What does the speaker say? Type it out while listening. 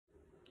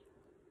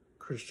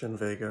Christian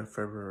Vega,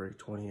 February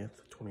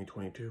 20th,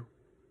 2022.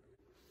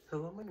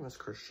 Hello, my name is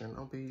Christian.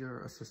 I'll be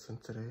your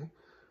assistant today.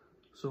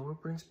 So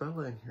what brings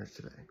Bella in here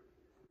today?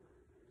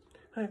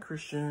 Hi,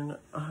 Christian.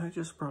 I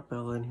just brought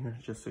Bella in here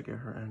just to get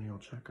her annual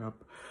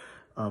checkup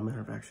and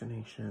her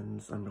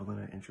vaccinations. I'm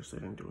really not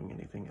interested in doing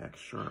anything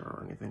extra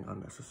or anything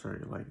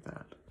unnecessary like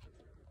that.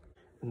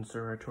 And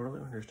sir, I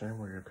totally understand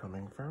where you're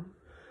coming from.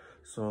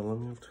 So let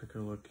me take a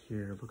look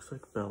here. Looks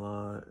like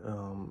Bella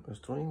is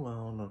doing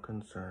well, no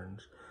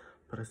concerns.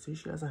 But I see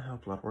she hasn't had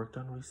blood work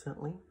done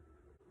recently.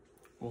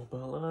 Well,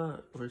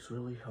 Bella was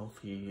really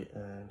healthy,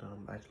 and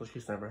actually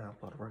she's never had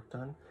blood work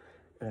done.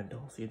 And I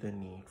don't see the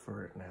need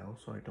for it now,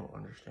 so I don't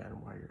understand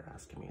why you're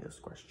asking me this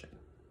question.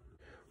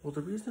 Well,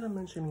 the reason I'm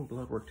mentioning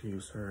blood work to you,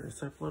 sir, is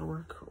that blood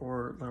work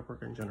or lab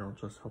work in general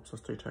just helps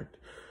us detect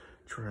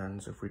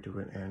trends if we do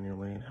it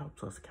annually and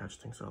helps us catch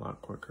things a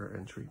lot quicker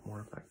and treat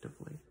more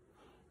effectively.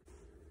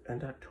 And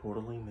that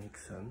totally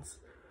makes sense,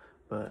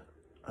 but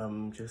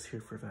I'm just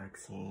here for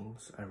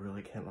vaccines. I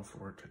really can't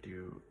afford to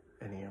do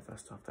any of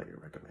that stuff that you're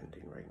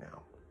recommending right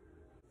now.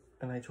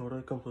 And I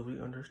totally completely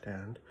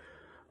understand.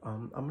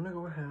 I'm gonna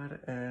go ahead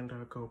and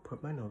go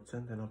put my notes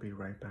in, then I'll be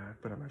right back.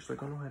 But I'm actually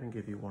gonna go ahead and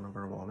give you one of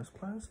our wellness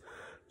plans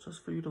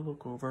just for you to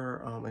look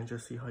over and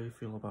just see how you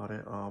feel about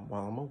it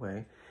while I'm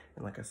away.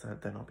 And like I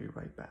said, then I'll be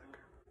right back.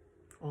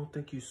 Oh,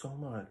 thank you so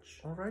much.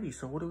 Alrighty,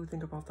 so what do we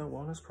think about that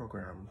wellness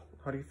program?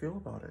 How do you feel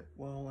about it?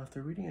 Well,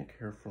 after reading it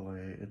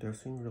carefully, it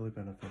does seem really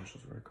beneficial.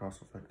 It's very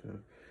cost effective.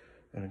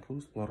 It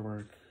includes blood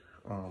work,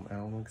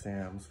 annual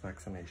exams,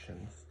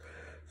 vaccinations.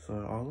 So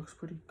it all looks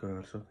pretty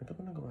good. So I think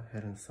I'm gonna go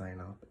ahead and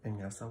sign up. And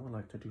yes, I would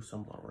like to do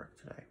some blood work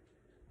today.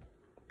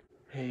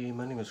 Hey,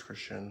 my name is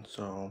Christian.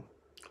 So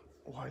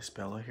why is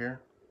Bella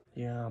here?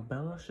 Yeah,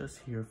 Bella's just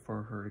here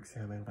for her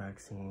exam and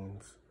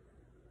vaccines.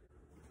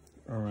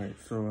 Alright,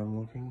 so I'm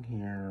looking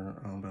here.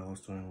 Bella's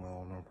doing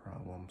well, no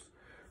problems.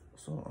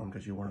 So,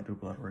 did you want to do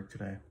blood work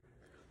today?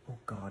 Oh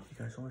God, you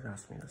guys always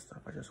ask me this stuff.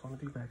 I just want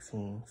to do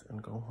vaccines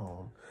and go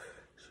home.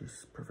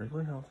 She's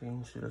perfectly healthy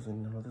and she doesn't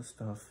need none of this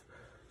stuff.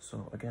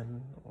 So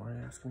again, why are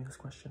you asking me this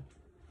question?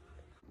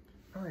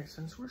 Alright,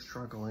 since we're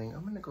struggling,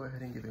 I'm going to go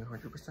ahead and give you a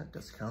 100%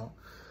 discount.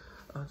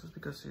 Just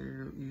because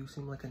you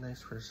seem like a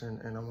nice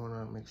person and I want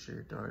to make sure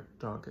your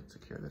dog gets the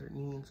care that it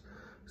needs.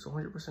 So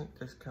 100%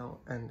 discount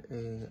and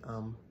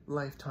a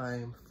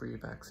lifetime free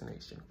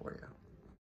vaccination for you.